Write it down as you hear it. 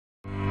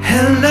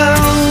Hello,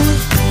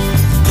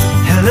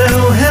 hello,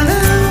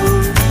 hello.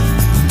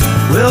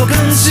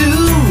 Welcome to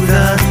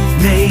the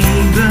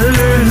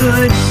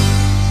neighborhood.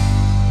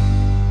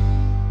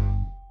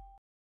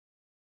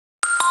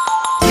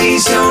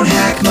 Please don't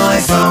hack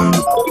my phone.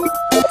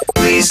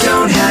 Please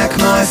don't hack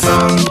my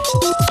phone.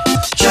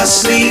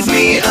 Just leave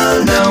me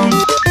alone.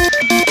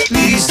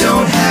 Please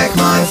don't hack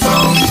my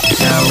phone.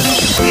 No,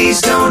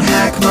 please don't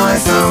hack my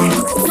phone.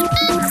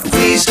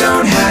 Please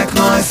don't hack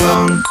my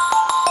phone.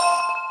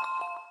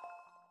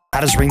 How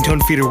does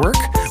Ringtone Feeder work?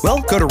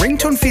 Well, go to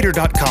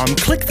ringtonefeeder.com,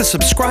 click the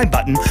subscribe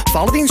button,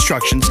 follow the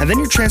instructions, and then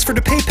you're transferred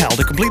to PayPal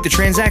to complete the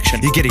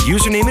transaction. You get a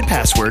username and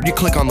password, you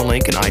click on the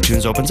link and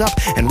iTunes opens up,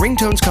 and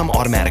ringtones come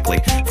automatically.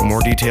 For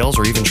more details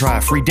or even try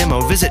a free demo,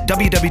 visit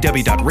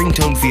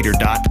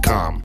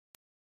www.ringtonefeeder.com.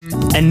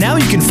 And now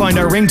you can find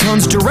our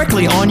ringtones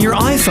directly on your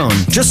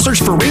iPhone. Just search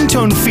for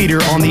Ringtone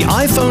Feeder on the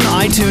iPhone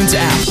iTunes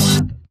app.